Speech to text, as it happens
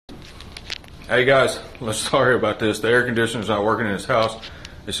Hey guys, sorry about this. The air conditioner's not working in this house.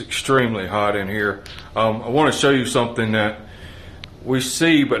 It's extremely hot in here. I want to show you something that we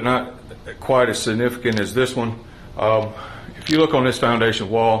see but not quite as significant as this one. If you look on this foundation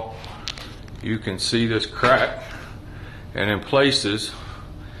wall, you can see this crack, and in places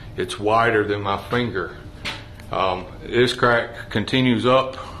it's wider than my finger. This crack continues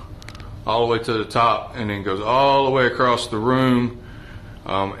up all the way to the top and then goes all the way across the room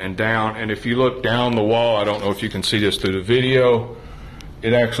and down. And if you look down the wall, I don't know if you can see this through the video,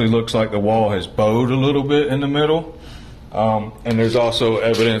 it actually looks like the wall has bowed a little bit in the middle. And there's also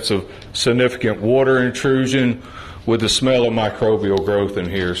evidence of significant water intrusion with the smell of microbial growth in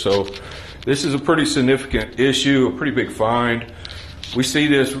here. So this is a pretty significant issue, a pretty big find. We see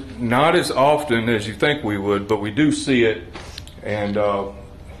this not as often as you think we would, but we do see it. And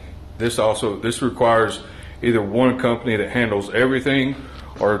this requires either one company that handles everything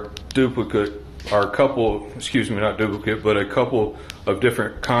or a couple of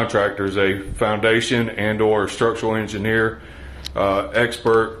different contractors, a foundation and or structural engineer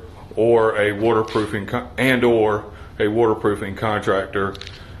expert, or a waterproofing contractor.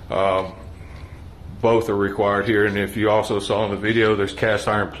 Both are required here. And if you also saw in the video, there's cast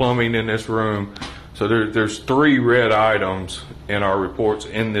iron plumbing in this room. So there's 3 red items in our reports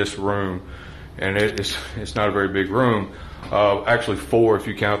in this room, and it's not a very big room. Actually 4 if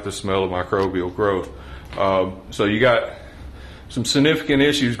you count the smell of microbial growth. So you got some significant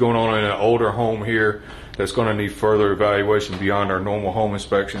issues going on in an older home here that's going to need further evaluation beyond our normal home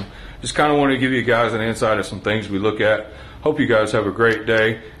inspection. Just kind of want to give you guys an insight of some things we look at. Hope you guys have a great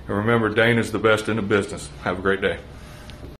day, and remember, Dana's the best in the business. Have a great day.